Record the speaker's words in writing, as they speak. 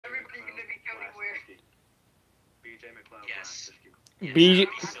Yes. B. That'd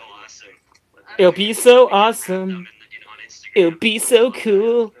be so awesome. It'll be so awesome. On Instagram. It'll be so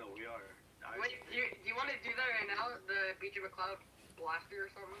cool. Wait, do you want to do that right now? The BJ McCleod blaster or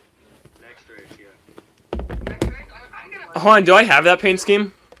something? Next race, yeah. Next race? I'm gonna. Hold on, do I have that paint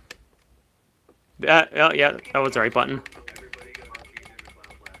scheme? That, oh, yeah, that was the right button. Everybody go to BJ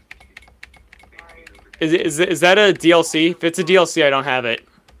McCleod blast. Is that a DLC? If it's a DLC, I don't have it.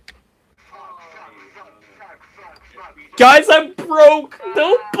 Guys, I'm broke!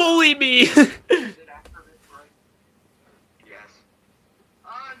 Don't bully me! Yes.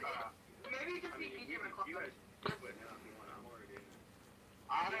 Maybe just be BJ McCleod. You guys quit now if you want. I'm already in.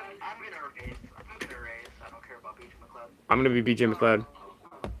 I'm gonna race. I'm gonna race. I don't care about BJ McCleod. I'm gonna be BJ McCleod.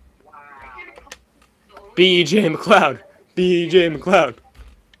 BJ McCleod. BJ McCleod.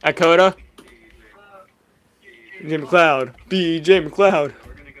 At Coda. BJ McCleod. BJ McCleod.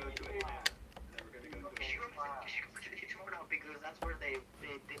 We're gonna go to Atlanta. And then we're gonna go to You should go to Detroit now because that's where they're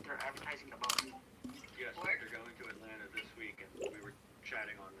advertising the most. Yes, they're going to Atlanta this week, and we were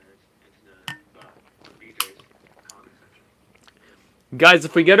chatting on this into BJ's comment section. Guys,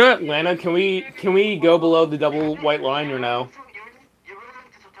 if we go to Atlanta, can we go below the double white line or no? You really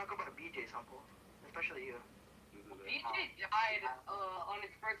like to talk about BJ's humble, especially you. BJ died on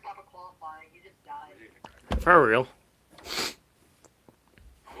his first lap of qualifying. He just died. For real.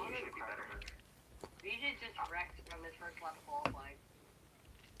 BJ just wrecked on his first lap of qualifying.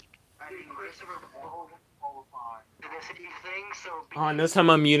 I mean, Christopher did the same thing, so. On this time,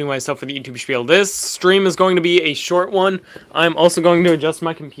 I'm muting myself for the YouTube spiel. This stream is going to be a short one. I'm also going to adjust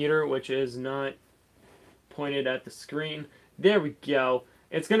my computer, which is not pointed at the screen. There we go.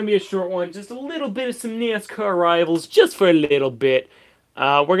 It's going to be a short one. Just a little bit of some NASCAR rivals, just for a little bit.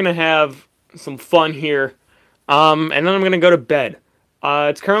 We're going to have some fun here. And then I'm going to go to bed.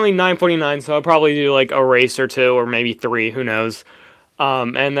 It's currently 9:49, so I'll probably do like a race or two, or maybe 3, who knows.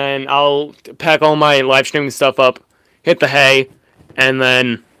 And then I'll pack all my live streaming stuff up, hit the hay, and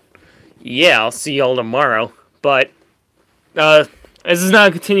then, yeah, I'll see y'all tomorrow. But, this is not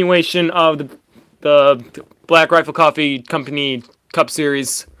a continuation of the Black Rifle Coffee Company Cup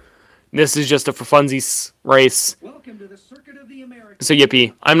Series. This is just a for funsies race. Welcome to the Circuit of the Americas. So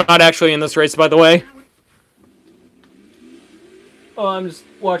yippee. I'm not actually in this race, by the way. Oh, I'm just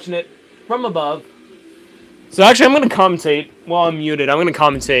watching it from above. So actually, I'm going to commentate while I'm muted. I'm going to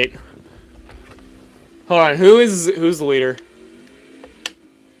commentate. Hold on, who's the leader?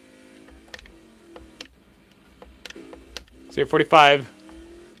 So 45.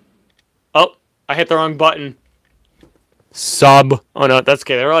 Oh, I hit the wrong button. Sub. Oh no, that's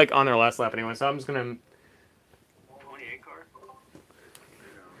okay. They were like on their last lap anyway, so I'm just gonna. 28 car?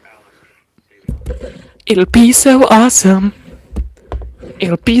 It'll be so awesome.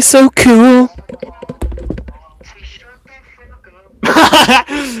 It'll be so cool.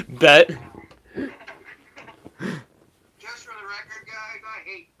 Bet. Just for the record, guys, I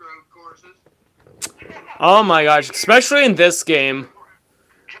hate road courses. Oh my gosh, especially in this game.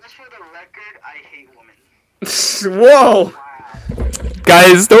 Just for the record, I hate women. Whoa!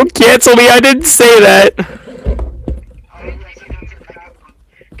 Guys, don't cancel me. I didn't say that. Cancel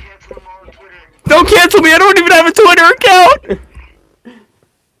them all on Twitter. Don't cancel me. I don't even have a Twitter account.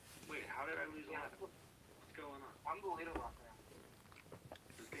 Wait, how did I lose that? What's going on? Unbelievable.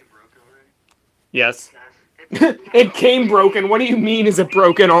 Is this game broke already? Yes. It came broken. What do you mean is it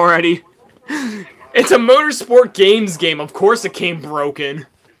broken already? It's a motorsport games game. Of course it came broken. Is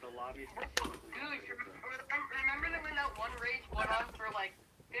the lobby Remember that when that one race went on for like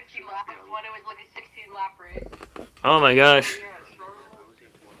 50 laps when it was like a 16-lap race? Oh my gosh.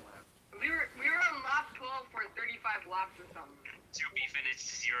 We were on lap 12 for 35 laps or something. To be finished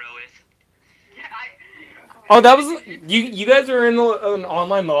 0th. Yeah, Oh, that was you guys are in an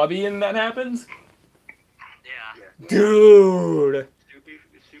online lobby and that happens? Yeah. Dude. Soupy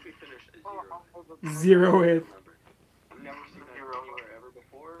finished at 0th. I've never seen that anywhere ever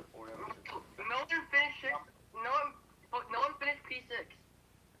before or ever since. no one finished it. No one finished P6.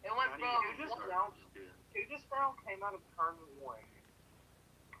 It went from came out of turn 1.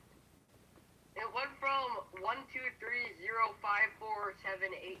 it went from 1, 2, 3, 0, 5, 4,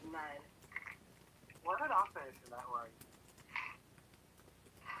 7, 8, 9. Where did I finish in that race?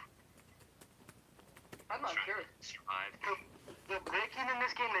 I'm not sure. Survived. The braking in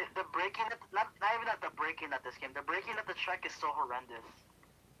this game, not even at the braking at this game, the braking at the track is so horrendous.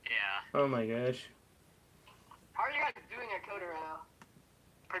 Yeah. Oh my gosh. How are you guys doing at Coda right now?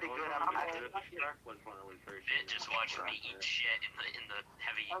 Pretty good. I'm I'm good at the track when finally first. It just watching me eat shit in the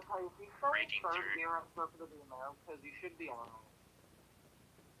heavy. Okay, if you start Breaking third through. gear at Circuit of the Americas, you should be on.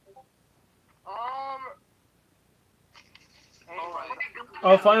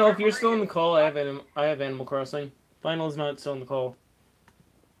 Oh, Final, if you're still in the call, I have Animal Crossing. Final's not still in the call.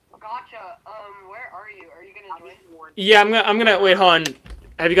 Gotcha. Where are you? Are you gonna join? Yeah, I'm gonna wait. Hold on.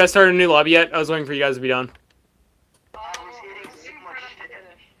 Have you guys started a new lobby yet? I was waiting for you guys to be done.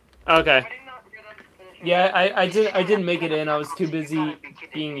 Okay. I did not hear them finishing. Yeah, I didn't make it in. I was too busy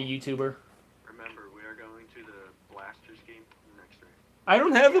being a YouTuber. Remember, we are going to the Blasters game next week. I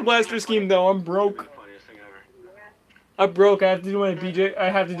don't have the blaster scheme though. I'm broke. The funniest thing ever. I'm broke. I have to do my BJ. I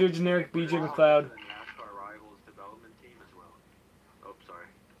have to do a generic BJ McCleod. The NASCAR Rivals development team as well. Oh, sorry.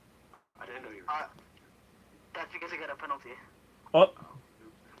 I didn't know you were. That's because I got a penalty. Oh.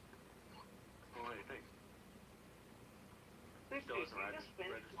 Well, hey, thanks. Still isn't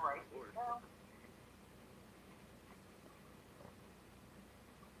registered on the board.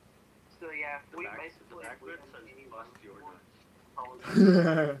 So yeah, The we back basically. foot says bust your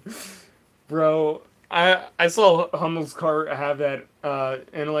nuts. Bro, I saw Hummel's car have that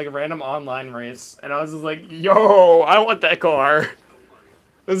in like a random online race, and I was just like, yo, I want that car.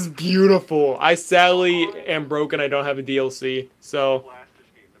 This is beautiful. I sadly am broke and I don't have a DLC, so. Blasters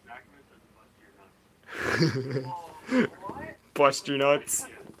game. The back of it says bust your nuts. Bust your nuts.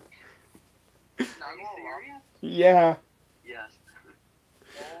 Are you serious? Yeah. Yes.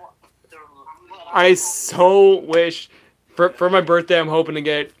 I so wish for my birthday I'm hoping to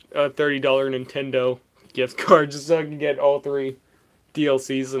get a $30 Nintendo gift card just so I can get all 3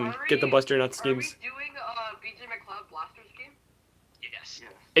 DLCs and get the Bust Your Nuts schemes. Are we doing BJ McCleod Blasters game? Yes.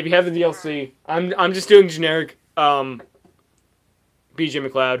 If you have the DLC, I'm just doing generic BJ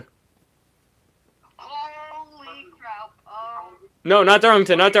McCleod. Holy crap! No, not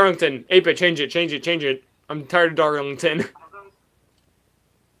Darlington, not Darlington. 8-bit, change it. I'm tired of Darlington.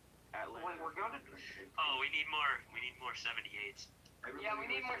 Oh, we need more 78s. Yeah, we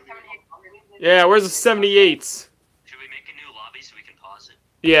need more 78. Yeah, where's the 78s? Should we make a new lobby so we can pause it?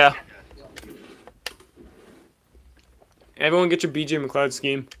 Yeah. Everyone get your BJ McCleod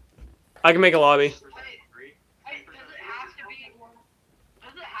scheme. I can make a lobby. Hey, does it have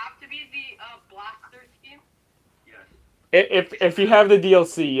to be the blaster scheme? Yes. If you have the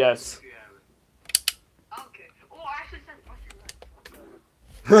DLC, yes. If you have it. Okay. Oh, I actually said Buster Nuts.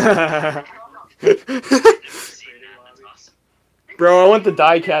 Never seen that. That's awesome. Bro, I want the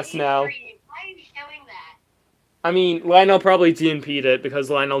diecast now. Why are you showing that? I mean, Lionel probably DNP'd it because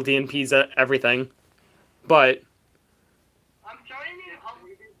Lionel DNP's everything. But I'm joining you.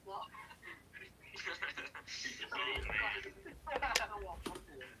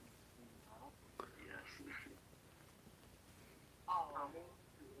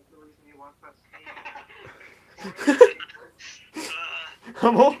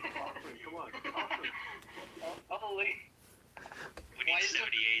 Hummel? Come on. Holy. We need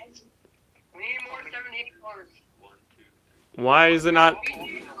 78s. We need more 78 cards. 1, 2, Why is it not?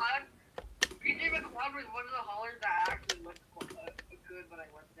 BJ McCleod was one of the haulers that actually looked good when I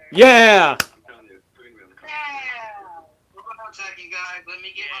went there. Yeah! I'm telling you, it's doing really Yeah! Hold on a second, guys. Let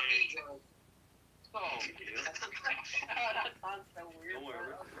me get my BJ. Oh, that sounds so weird. Don't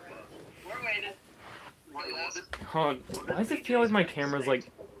worry, We're waiting. Hold on. Why does it feel like my camera's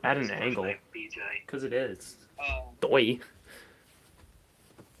like at an angle? BJ. Because it is. Oh. Doi.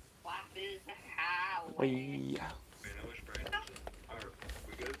 What is the how? Yeah. Man, I wish Brandon are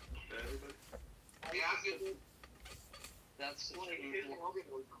we good? Everybody? Yeah, I'm good. That's Wait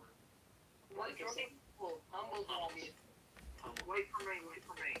Humble's lobby. for me, wait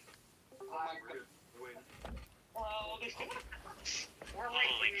for me. We're good. We're waiting. Holy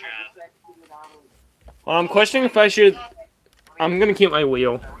crap. Well, I'm questioning if I should. I'm gonna keep my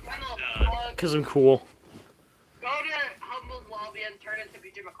wheel because I'm cool. Go to Humble's lobby and turn into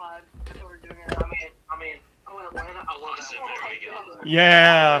BJ McCleod. That's what we're doing right now. Awesome, there we go.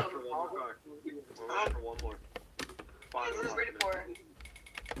 Yeah. For one more car. We're waiting for one more. Final We're waiting for it.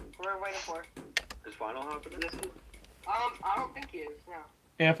 We're waiting for it. Is final happening? I don't think he is, no.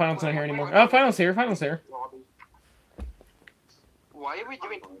 Yeah, Final's not here anymore. Oh, Final's here. Final's here. Why are we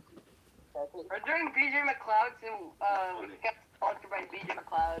doing? We're doing BJ McCleod, and we got sponsored by BJ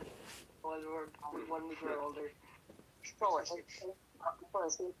McCleod when we were older. We're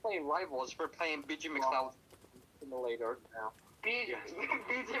playing rivals. We're playing BJ McCleod simulator now. BJ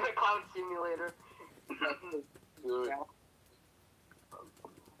McCleod Simulator.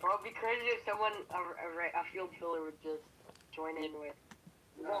 Well, it'd be crazy if someone, a field filler would just join in with,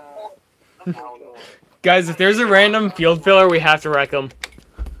 a field filler. Guys, if there's a random field filler, we have to wreck him.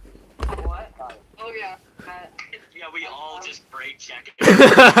 What? Oh, yeah. Yeah, we all just break check.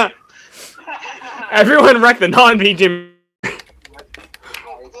 Everyone wreck the non-BJ.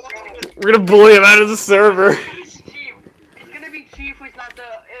 We're gonna bully him out of the server. It's Chief. It's gonna be Chief who's not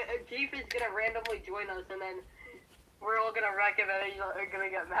gonna randomly join us, and then we're all gonna wreck him, and then you're gonna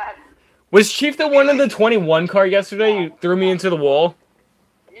get mad. Was Chief the one in the 21 car yesterday? You threw me into the wall.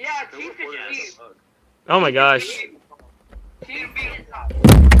 Yeah, Chief is Chief. Oh my gosh. Chief is.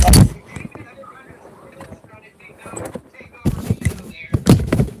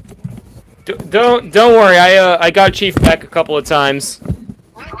 Don't worry. I got Chief back a couple of times.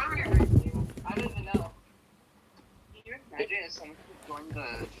 Where are you? I don't even know. Can you imagine if someone joined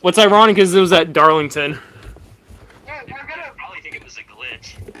the... What's ironic is it was at Darlington. Yeah, I probably think it was a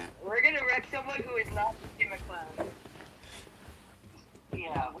glitch. we're gonna wreck someone who is not BJ McCleod.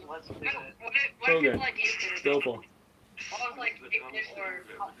 Yeah, let's do it. What if it's like Skillful. I was like 8-bit or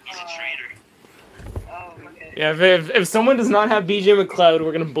He's a traitor. oh, okay. Yeah, if someone does not have BJ McCleod,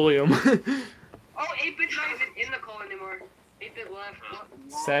 we're gonna bully him. Oh, 8-bit's not even in the call anymore. 8-bit left.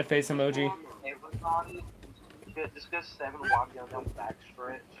 Sad face emoji. Just go 7 walk down the back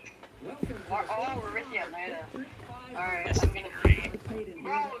stretch. Oh, we're with you, Atlanta. Alright, That's I'm gonna. Participated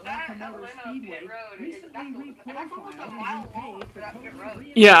Bro, in that Locomotive Atlanta Speedway pit road is recently that's almost a mile long for that pit road.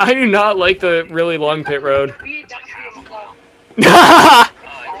 Yeah, I do not like the really long pit road. We definitely slow. Oh, I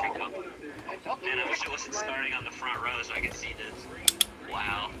think man, I wish it wasn't starting on the front row so I could see this.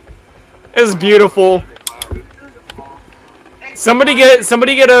 Wow. It's beautiful. Somebody get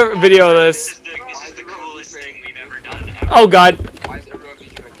a video of this. This is the coolest thing we've ever done ever. Oh God. Why is everyone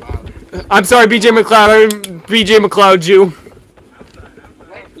BJ McCleod? I'm sorry, BJ McCleod. I'm BJ McCleod Jew.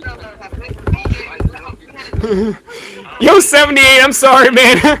 Yo, 78. I'm sorry,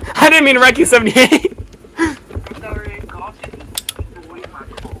 man. I didn't mean to wreck you, 78. I'm sorry.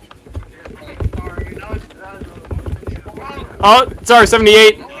 Oh, sorry,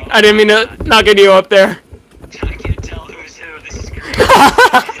 78. I didn't mean to not get you up there. I can't tell who's who. This is great.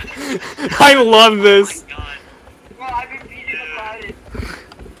 I love this. Oh my god. Bro, I've been beating the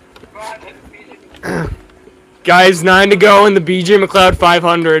Bro, I've been beating Guys, 9 to go in the BJ McCleod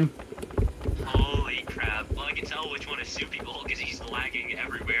 500. Holy crap. Well, I can tell which one is Sue People because he's lagging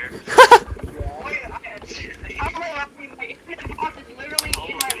everywhere. Wait, I'm laughing. My internet box is literally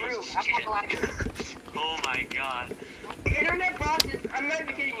in my room. I'm not laughing. Oh my god. The internet box is. I'm not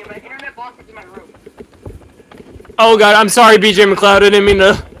even kidding you. My internet box is in my room. Oh God, I'm sorry, BJ McCleod. I didn't mean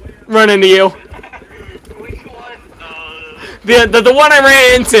to run into you. Which one? The one I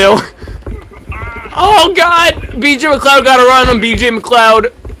ran into. Oh God, BJ McCleod got a run on BJ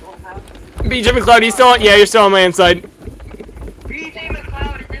McCleod. BJ McCleod, you still on? Yeah, you're still on my inside. BJ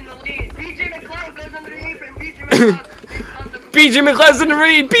McCleod is in the lead. BJ McCleod goes under the apron. BJ McCleod. BJ McCleod's in the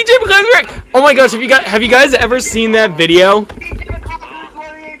lead. BJ McCleod's wrecked. Oh my gosh, have you guys ever seen that video? BJ McCleod goes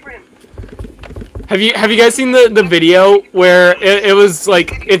under the apron. Have you guys seen the video where it was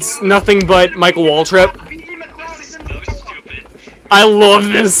like it's nothing but Michael Waltrip? BJ McCleod is in So the stupid. I love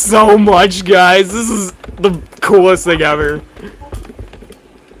this so much, guys. This is the coolest thing ever.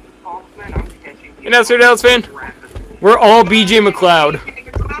 You know, Sir Dallas fan? We're all BJ McCleod.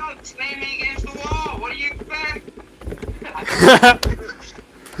 Slamming against the wall. What do you expect?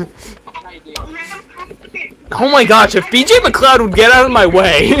 Oh my gosh, if BJ McCleod would get out of my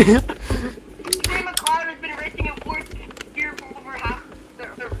way. BJ McCleod has been racing in fourth gear for over half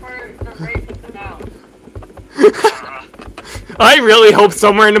the race now. I really hope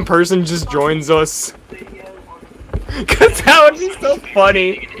some random person just joins us. Cause that would be so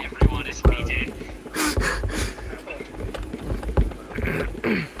funny. Everyone is BJ.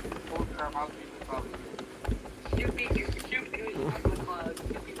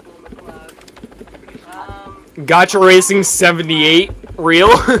 Gotcha Racing 78. Real?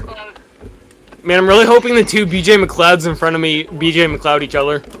 Man, I'm really hoping the two BJ McCleods in front of me BJ McCleod each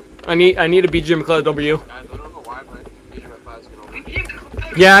other. I need a BJ McCleod W. I don't know why, but BJ McCleod's gonna win.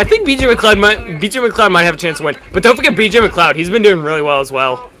 Yeah, I think BJ McCleod might have a chance to win. But don't forget BJ McCleod. He's been doing really well as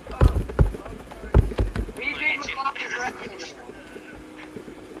well. BJ McCleod is wrecking.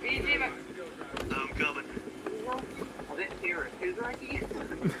 BJ I'm coming.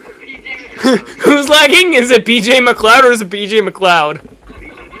 Who's lagging? Is it BJ McCleod or is it BJ McCleod?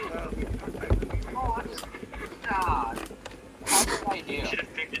 You should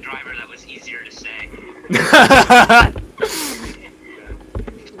have picked a driver that was easier to say.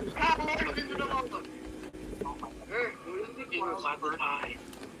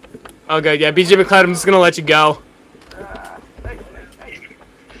 Okay, yeah, BJ McCleod, I'm just gonna let you go.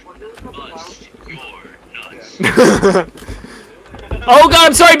 Bust your nuts. Oh god,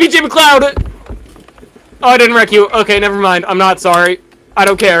 I'm sorry, BJ McCleod! Oh, I didn't wreck you. Okay, never mind. I'm not sorry. I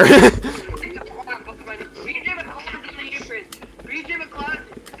don't care.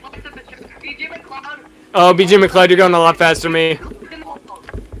 Oh, BJ McCleod, you're going a lot faster than me.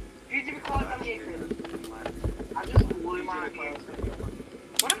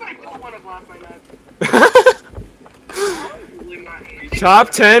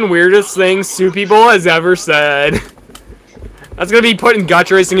 Top 10 weirdest things two people has ever said. That's gonna be putting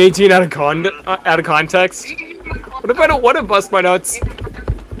Gotcha Racing 18 out of context. What if bust my nuts?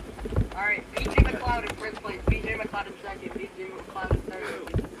 Alright, BJ McCleod in first place, BJ McCleod in second, BJ McCleod in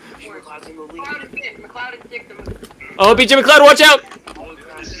third, McCleod in fifth, McCleod in sixth. Oh, BJ McCleod, watch out!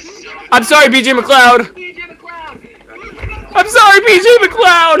 I'm sorry, BJ McCleod! BJ McCleod! I'm sorry, BJ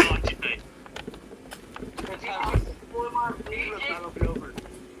McCleod!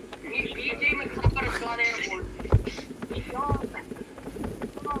 BJ McCleod has gone airport.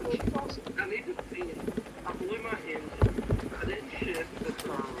 I need to see it. I blew my engine. I didn't shift the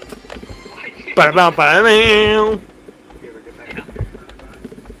car. Ba-da-ba-ba-meow.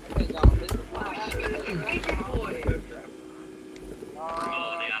 Oh,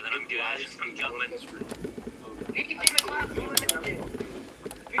 yeah, then I'm good. I'm jumping.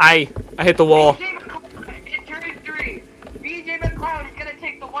 I hit the wall. In turn 3, BJ McCleod is gonna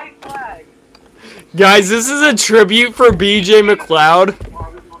take the white flag. Guys, this is a tribute for BJ McCleod.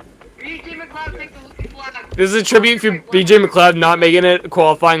 BJ McCleod takes the white flag. This is a tribute for BJ McCleod not making it a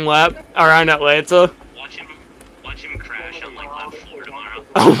qualifying lap around Atlanta. Watch him crash on like lap 4 tomorrow.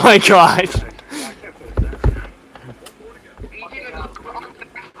 Oh my god. BJ McCleod on the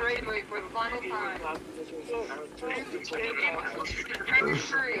straightaway for the final time. Just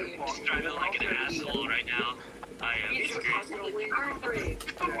driving like an asshole right now. I am.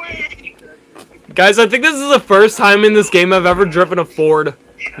 Guys, I think this is the first time in this game I've ever driven a Ford.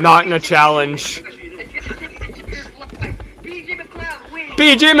 Not in a challenge.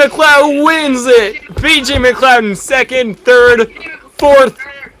 BJ McCleod wins it! BJ McCleod in second, third, fourth,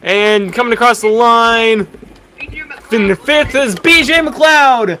 and coming across the line. Then the fifth is BJ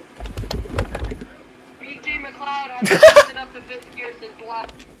McCleod! BJ McCleod has been up to fifth gear since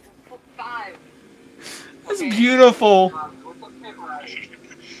lap 5. That's beautiful.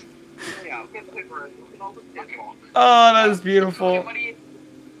 Oh, that is beautiful.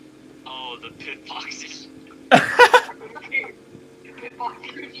 Oh, the pit boxes.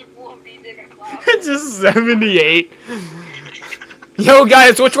 It's just 78. Yo,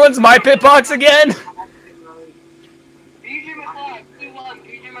 guys, which one's my pit box again? BJ McCleod P1,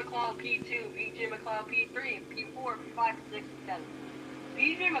 BJ McCleod P2, BJ McCleod P3, P4, P5, 6, 7.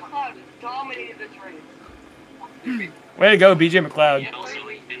 BJ McCleod has dominated this race. Way to go, BJ McCleod. Yeah, also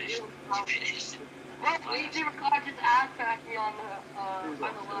he finished. Bro, BJ McCleod just ass-backed me on the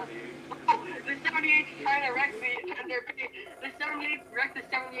left. The 78 is trying to wreck me, and the 78 wrecked the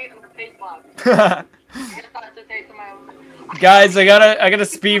 78 on the pace lap. I just thought to say to my own. Guys, I got a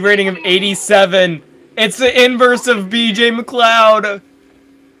speed rating of 87. It's the inverse of BJ McCleod.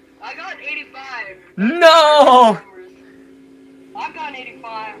 I got 85. No! I got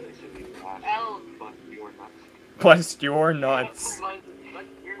 85. L. Plus your nuts.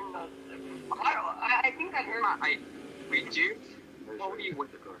 I think I heard. Wait, dude? What were you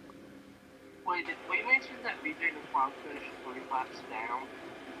with the car? Wait, did we mention that BJ McCleod finished 3 laps down?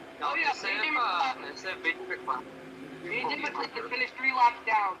 Oh yeah, BJ McCleod. BJ McCleod finished 3 laps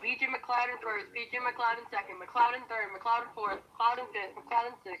down. BJ McCleod in first, BJ McCleod in second, McCleod in third, McCleod in fourth, McCleod in fifth, McCleod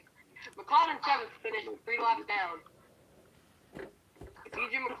in sixth, McCleod in seventh finished 3 laps down.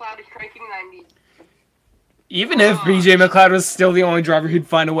 BJ McCleod is cranking 90s. Even if BJ McCleod was still the only driver who'd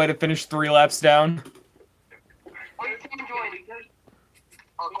find a way to finish 3 laps down. Oh, you can join.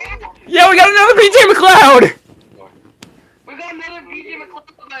 Yeah, we got another BJ McCleod! We got another BJ McCleod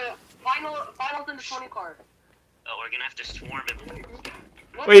for the finals in the 20 car. Oh, we're gonna have to swarm him.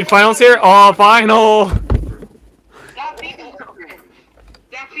 Wait, finals here? Oh, final! That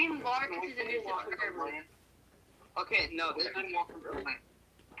being large is a new subscriber. Okay, no, this didn't walk from Berlin.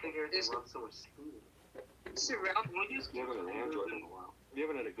 This is around. You haven't had an Android in a while. You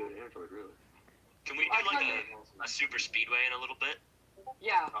haven't had a good Android, really. Can we do like a super speedway in a little bit?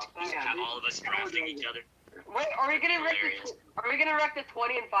 Yeah. Just have all of us drafting each other. Wait, are we gonna wreck the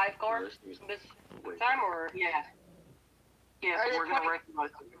 20 and 5 car this time or? Yeah. Yeah, Are they we're gonna 20?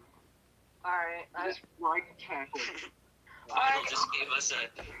 recognize it. Alright. Just right tackle. Final just gave us a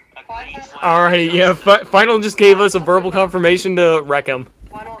green flag. Alright, yeah, Final just gave us a verbal confirmation to wreck him.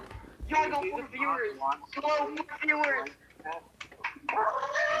 Final. Yo, I got 4 viewers. Hello, 4 viewers.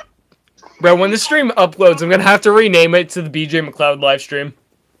 Bro, when the stream uploads, I'm gonna have to rename it to the BJ McCleod livestream.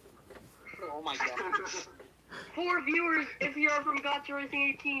 Oh my god. 4 viewers. If you are from Gotcha Racing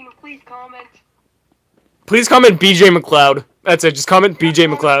 18, please comment. Please comment BJ McCleod. That's it, just comment BJ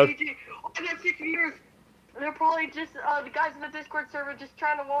McCleod. Oh, I got 6 viewers. They're probably just the guys in the Discord server just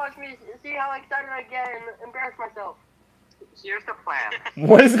trying to watch me see how excited I get and embarrass myself. Here's the plan.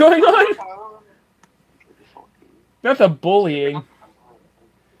 What is going on? That's a bullying.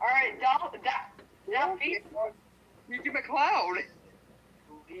 Daffy? BJ McCleod.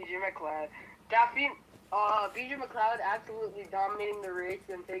 BJ McCleod. Daffy, BJ McCleod absolutely dominating the race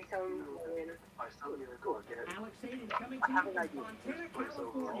and takes home the winner. Alex Hayden coming to you from Fontana,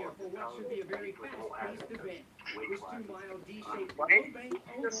 California for what should be a very fast-paced event. This 2-mile D-shaped road bank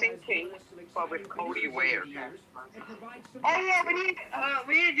The same thing, but with Cody Ware. Oh yeah,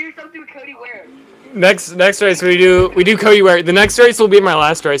 we need to do something with Cody Ware. Next race we do Cody Ware. The next race will be my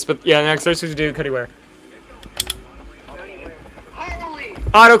last race, but yeah, next race we do Cody Ware. Holy!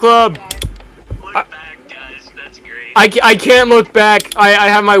 Auto Club. Look back, guys. That's great. I can't look back. I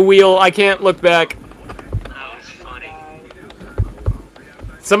have my wheel. I can't look back. That was funny.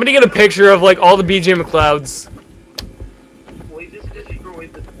 Somebody get a picture of like all the BJ McCleods.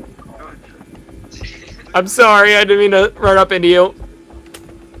 I'm sorry, I didn't mean to run up into you.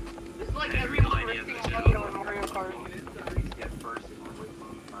 This is like every racing bucket on Mario Kart.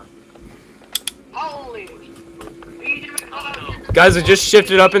 Holy! BJ McCleod. Guys, I just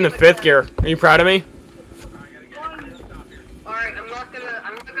shifted up in the 5th gear. Are you proud of me? Alright, I'm not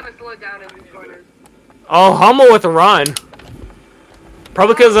gonna slow down in these corners. Oh, Hummel with a run.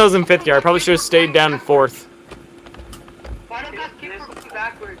 Probably because I was in 5th gear. I probably should have stayed down in 4th. Why don't guys keep moving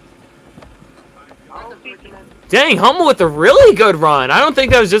backwards? Dang, Hummel with a really good run. I don't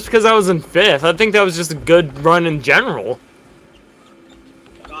think that was just because I was in 5th. I think that was just a good run in general.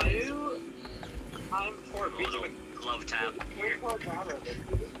 I'm for BJ Glove tap. Yeah,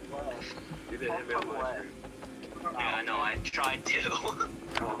 I know. I tried to.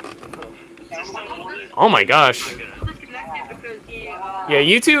 Oh my gosh. Disconnected because he, Yeah,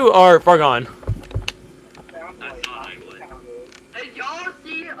 you two are far gone. I thought I would. Did y'all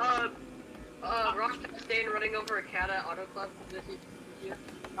see, Rockstar running over a cat at Auto Club this year?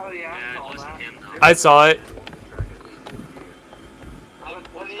 Oh Yeah, yeah, it wasn't him though. I saw it.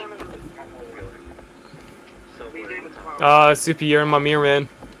 Soupy, you're in my mirror, man.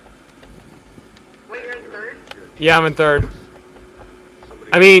 Wait, you're in 3rd? Yeah, I'm in 3rd.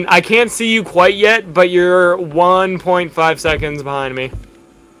 I mean, I can't see you quite yet, but you're 1.5 seconds behind me.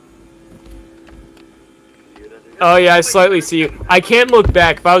 Oh yeah, I slightly see you. I can't look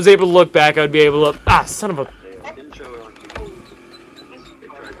back. If I was able to look back, I would be able to... Ah, son of a...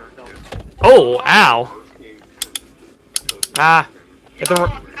 Oh, ow. Ah. Get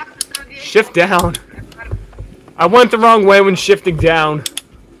the... Shift down. I went the wrong way when shifting down.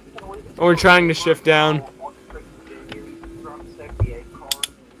 When we're trying to shift down.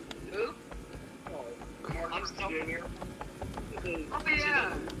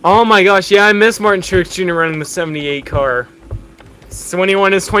 Oh my gosh, yeah, I miss Martin Truex Jr. running the 78 car. It's when he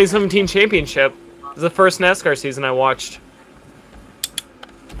won his 2017 championship. It was the first NASCAR season I watched.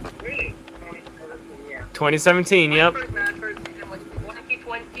 2017, yep.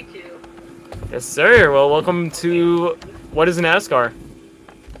 Yes, sir. Well, welcome to... What is NASCAR?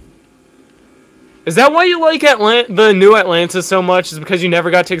 Is that why you like the new Atlanta so much? Is because you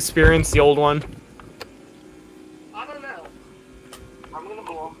never got to experience the old one? I don't know. I'm gonna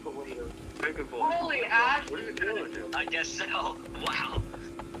go off the leader. Holy Ash! I guess so. Wow.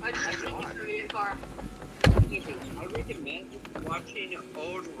 I just see the car. I recommend watching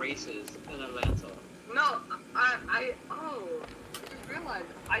old races in Atlanta. No, I just realized.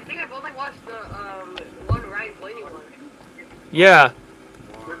 I think I've only watched the, one Ryan Blaney one. Yeah.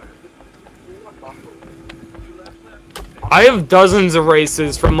 I have dozens of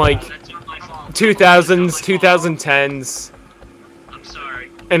races from like 2000s, 2010s. I'm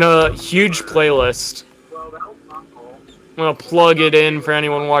sorry. In a huge playlist. I'm gonna plug it in for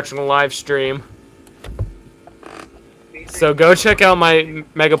anyone watching the live stream. So go check out my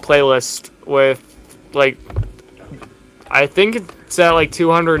mega playlist with like, I think it's at like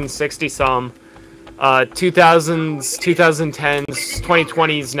 260 some 2000s, 2010s,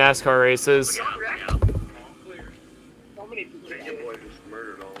 2020s NASCAR races.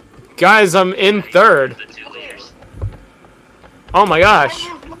 Guys, I'm in 3rd. Oh my gosh.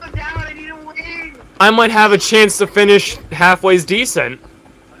 I might have a chance to finish halfway's decent.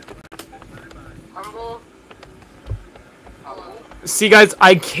 See, guys,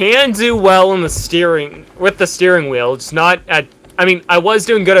 I can do well in the steering wheel. It's not at... I mean, I was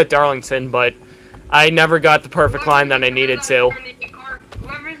doing good at Darlington, but I never got the perfect line that I needed to.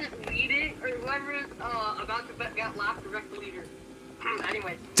 Whoever's leading, or whoever's about to get lapped, wreck the leader.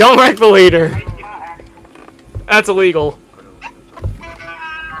 Anyway. Don't wreck the leader. That's illegal.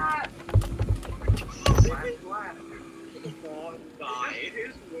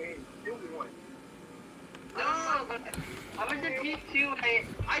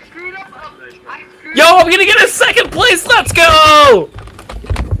 I screwed up. Yo, I'm gonna get a 2nd place. Let's go!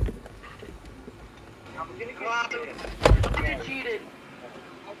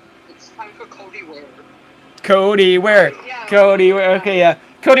 time for Cody Ware. Cody Ware. Yeah. Cody Ware. Okay, yeah.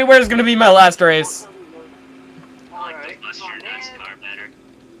 Cody Ware is gonna be my last race. I like the Buster Nuts car better.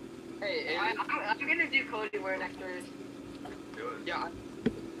 Hey, I'm gonna do Cody Ware next race. Do it. yeah,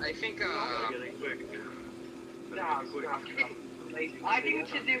 I think, Getting quick. I think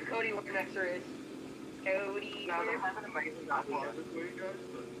we should do Cody Ware next race. Cody Ware.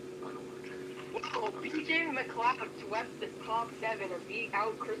 Whoa, BJ McCleod swept the top 7 and beat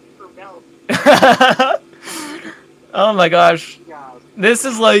out Christopher Bell. Oh my gosh. This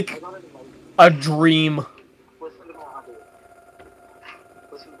is like a dream. listen to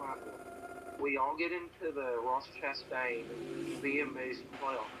my idea. We all get into the Ross Chastain VMA's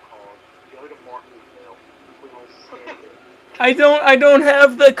playoff card. Go to Martinsville. We all stand it. I don't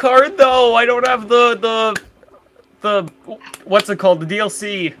have the card though. I don't have the what's it called? The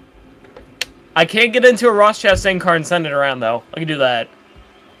DLC. I can't get into a Ross Chastain card and send it around though. I can do that.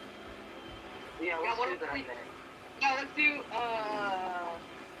 Yeah, Yeah, let's what do if that we- then. Yeah, let's do,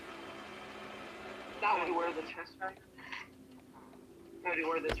 that Cody, one. wear the Chastain. Cody,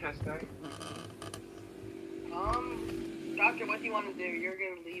 wear the Chastain. Doctor, what do you want to do? You're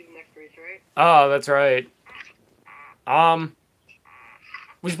gonna leave next race, right? Oh, that's right.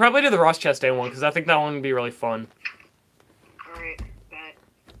 We should probably do the Ross Chastain one because I think that one would be really fun. Alright, bet.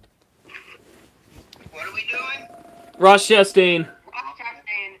 What are we doing? Ross Chastain, Ross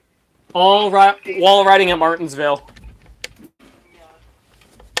Chastain. wall riding at Martinsville. Yeah.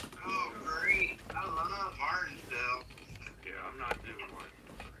 Oh, great. I love Martinsville. Yeah, I'm not doing one.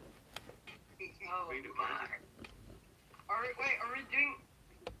 Oh, We do my. Are we doing,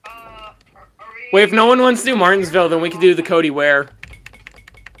 are we... Wait, if no one wants to do Martinsville, then we can do the Cody Ware.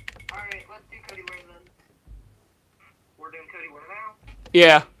 Alright, let's do Cody Ware then. We're doing Cody Ware now?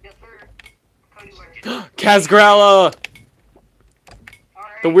 Yeah. Yes, sir. Cody Ware. Casgrella.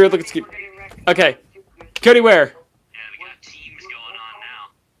 Alright. The weird looking we're ski- getting wrecked. Okay. Cody Ware. Yeah, we got teams going on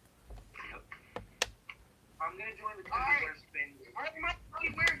now. I'm gonna join the Cody Alright. Ware spin. Alright, my Cody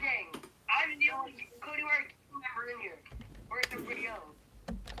Ware gang. I'm the only Cody Ware member in here. Where's everybody else?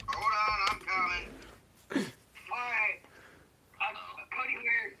 Hold on, I'm coming. Alright. Cody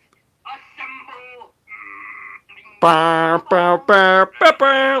Ware. Assemble. Bow, bow, bow, bow,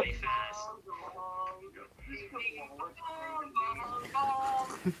 bow. Really fast.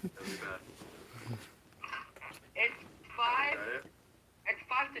 It's 5. Is that it? It's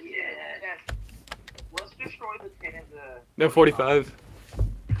 5 to 10. Yes. Let's destroy the 10 and the... No, 45.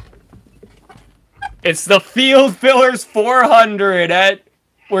 It's the Field Fillers 400 at,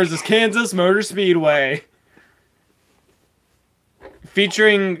 where's this, Kansas Motor Speedway.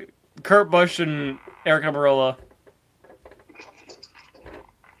 Featuring Kurt Busch and Eric Almirola.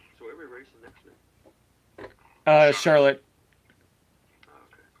 So where are we racing next week? Charlotte. Oh,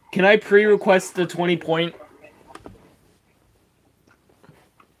 okay. Can I pre-request the 20-point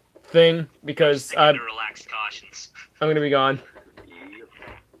thing? Because Stick I'm to relaxed cautions. gonna be gone. Yep.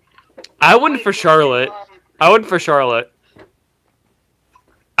 I wouldn't for Charlotte. I wouldn't for Charlotte.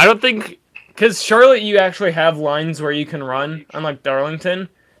 I don't think... Because Charlotte, you actually have lines where you can run, unlike Darlington.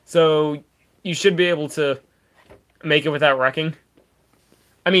 So, you should be able to make it without wrecking.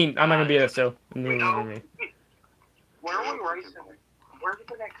 I mean, I'm not going to be there, so... Where are we racing? Where's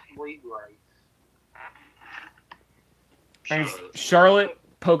the next league race? And Charlotte,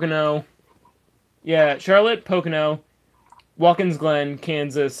 Pocono... Yeah, Charlotte, Pocono, Watkins Glen,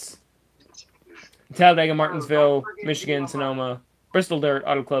 Kansas, Talladega, Martinsville, Michigan, Sonoma, Bristol Dirt,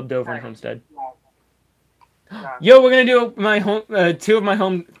 Auto Club, Dover, and Homestead. Yo, we're gonna do my home, two of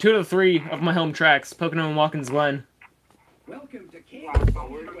the three of my home tracks, Pocono and Watkins Glen. Welcome to Kansas. But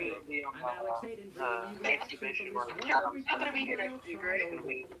we're going to be on I'm Alex Hayden, bringing you exhibition action where from the this cattle one-week I'm gonna be here next week, right? trial.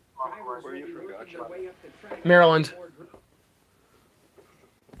 we Drivers Where will you be from, working Gotcha? their way up the track. Maryland.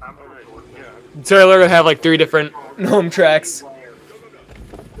 I'm Oh, from nice. Georgia. Yeah. So they're gonna have like 3 different home tracks.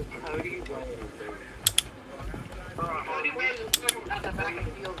 Cody Ware. Cody Ware is at the back of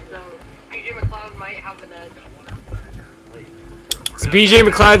the field, so BJ McCleod might have the edge. It's BJ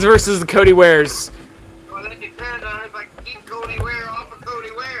McCleod's versus the Cody Wares. Well, that depends on if I can keep Cody Ware off of Cody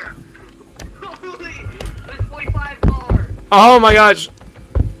Ware. Holy! There's 45 car! Oh my gosh.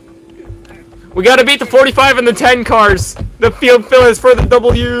 We gotta beat the 45 and the 10 cars. The field fillers for the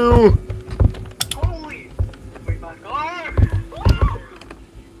W. Holy! 45 car!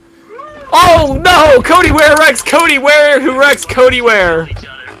 Oh no! Cody Ware wrecks Cody Ware, who wrecks Cody Ware. Each other.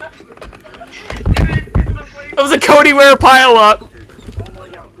 That was a Cody Ware pileup.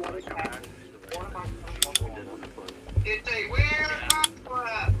 It's a Ware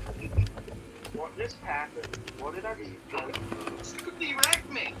conquest. What just happened? What did I do? He wrecked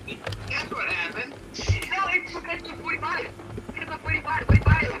me. that's what happened. No, it's 45. It's 45.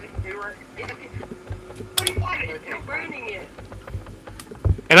 45. It's burning it.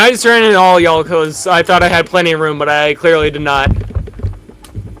 And I just ran into all y'all because I thought I had plenty of room, but I clearly did not.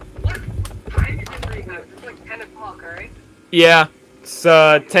 What time is it right now? It's like 10 o'clock, right? Yeah, it's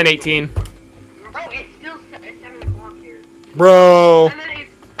 10:18. Bro, it's still 7 o'clock here. Bro, And then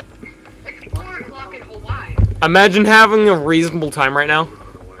it's 4 o'clock in Hawaii. imagine having a reasonable time right now.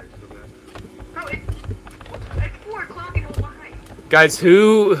 Bro, it's 4 o'clock in Hawaii. Guys,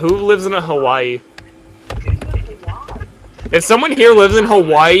 who lives in a Hawaii? It's in Hawaii. If someone here lives in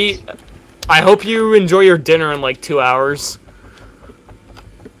Hawaii, I hope you enjoy your dinner in like 2 hours.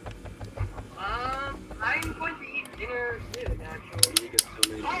 I'm going to eat dinner soon, actually.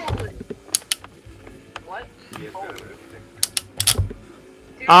 Oh! What?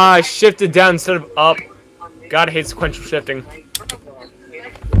 Ah, I shifted down instead of up. God, I hate sequential shifting.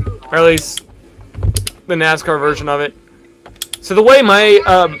 Or at least the NASCAR version of it. So the way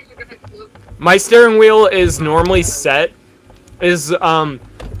my steering wheel is normally set is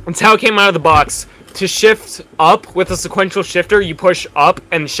it's how it came out of the box. To shift up with a sequential shifter, you push up,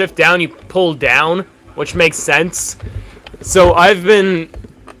 and shift down, you pull down, which makes sense. So I've been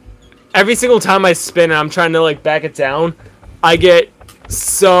every single time I spin and I'm trying to like back it down, I get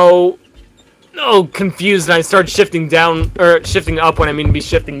so confused and I start shifting down or shifting up when I mean to be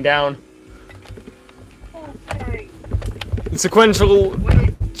shifting down. Sequential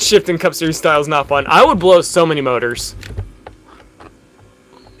shifting Cup Series style is not fun. I would blow so many motors.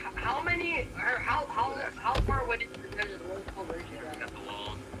 How many, or how far would it be the local version? Got the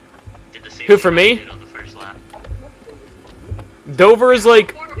wall. Did the same Who, thing for I me? did on the first lap. Dover is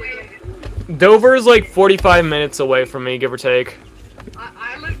like 45 minutes away from me, give or take.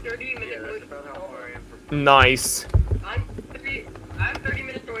 I live 30 minutes away from Sonoma. Nice. I'm 30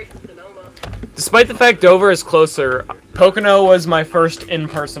 minutes away from Sonoma. Despite the fact Dover is closer, Pocono was my first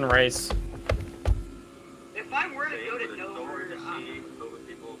in-person race. If I were to go to Dover,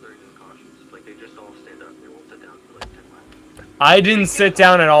 I didn't sit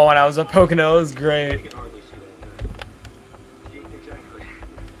down at all when I was at Pocono. It was great.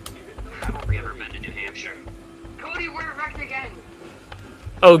 Have you ever been to New Hampshire? Cody, we're wrecked again.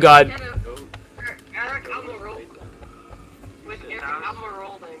 Oh god. Eric, I'm a roll. With Eric, I'm a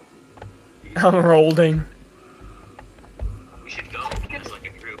rolling. I'm rolling. We should go as like a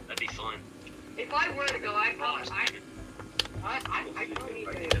group. That'd be fun. If I were to go, I probably need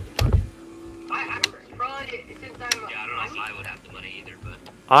to. I'm probably since I'm. Yeah, I don't know if I would have the money either, but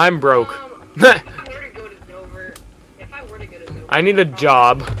I'm broke. If I were to go to Dover, I need a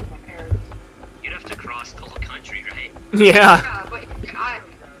job. you'd have to cross the whole country, right? Yeah.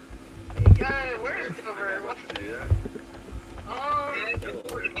 Yeah, but where is Dover? What's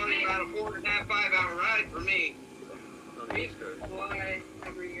It's only about a 4.5, 5 hour ride for me. why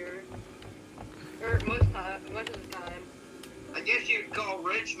every year? Or most of the time. I guess you'd call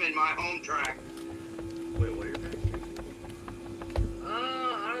Richmond my home track.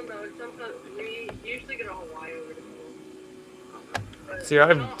 I don't know. Sometimes we usually go to Hawaii over the So I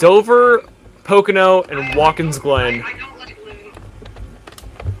have Dover, Pocono, and Watkins Glen. I don't like living.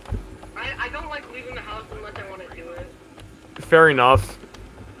 I don't like leaving the house unless I want to do it. Fair enough.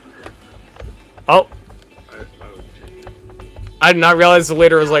 Oh. I did not realize the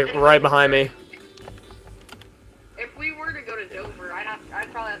leader was like right behind me. If we were to go to Dover,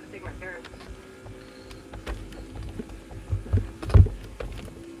 I'd probably have to take my parents.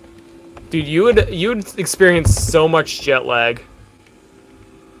 Dude, you would experience so much jet lag.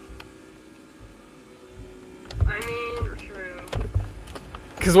 I mean, true.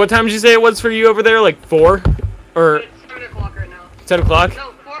 Cause what time did you say it was for you over there? Like 4? Or It's 7 o'clock right now. 10 o'clock?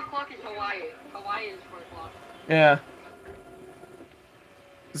 No, 4 o'clock is Hawaii. Hawaii is 4 o'clock. Yeah.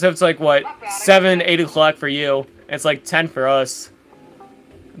 So it's like what, 7, 8 o'clock for you. It's like 10 for us.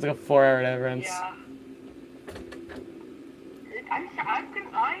 It's like a 4-hour difference. Yeah.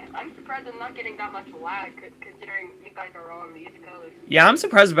 I'm surprised I'm not getting that much lag, considering you guys are all on the East Coast. Yeah, I'm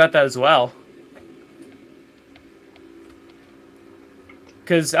surprised about that as well.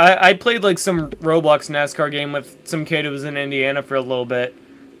 Cause I played like some Roblox NASCAR game with some kid who was in Indiana for a little bit,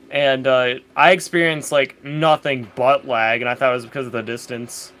 and I experienced like nothing but lag, and I thought it was because of the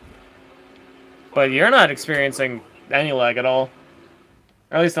distance. But you're not experiencing any lag at all,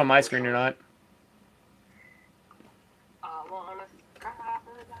 or at least on my screen you're not.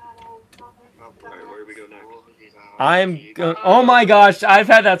 Where do we go next? Oh my gosh, I've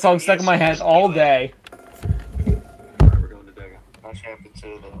had that song stuck in my head all day. Alright, we're going to Dega.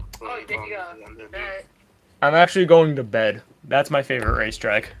 Oh, there you go. I'm actually going to bed. That's my favorite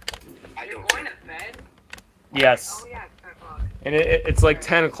racetrack. I You're don't going care. to bed? Yes. Oh yeah, it's 10 o'clock. And it's like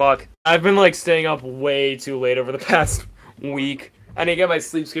 10 o'clock. I've been like staying up way too late over the past week. I need to get my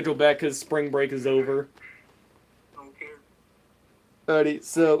sleep schedule back because spring break is over. Don't care. Alrighty,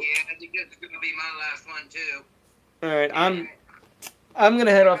 so Yeah, I think it's gonna be my last one too. alright, I'm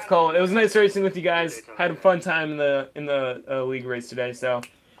gonna head off the call. It was nice racing with you guys. Had a fun time in the league race today. So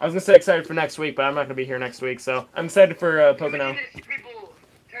I was gonna say excited for next week, but I'm not gonna be here next week. So I'm excited for Pocono.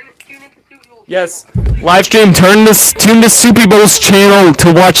 Yes, live stream. Tune to Soupy Bowl's channel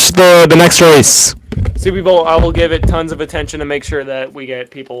to watch the next race. Soupy Bowl, I will give it tons of attention to make sure that we get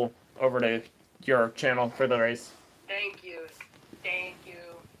people over to your channel for the race. Thank you. Thank you.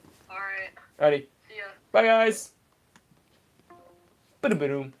 Alright. Alrighty, See ya. bye guys.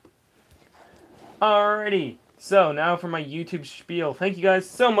 Ba-da-ba-doom. Alrighty, so now for my YouTube spiel. Thank you guys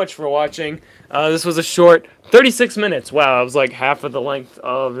so much for watching. This was a short 36 minutes. Wow, it was like half of the length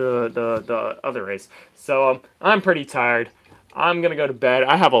of the other race. So I'm pretty tired. I'm gonna go to bed.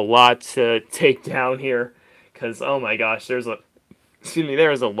 I have a lot to take down here, cause oh my gosh, there's a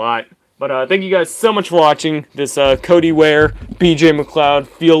lot. But thank you guys so much for watching this Cody Ware, BJ McCleod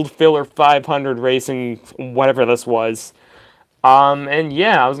Field Filler 500 racing, whatever this was. And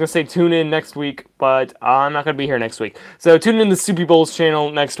yeah, I was gonna say tune in next week, but I'm not gonna be here next week. So tune in the Soupy Bowls channel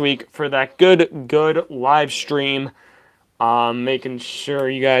next week for that good live stream. Making sure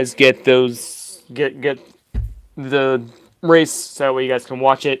you guys get the race so you guys can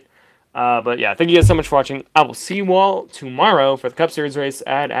watch it. But yeah, thank you guys so much for watching. I will see you all tomorrow for the Cup Series race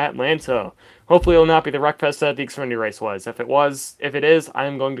at Atlanta. Hopefully it will not be the Wreckfest that the Xfinity race was. If it is, I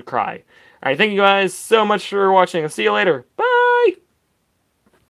am going to cry. Alright, thank you guys so much for watching. I'll see you later.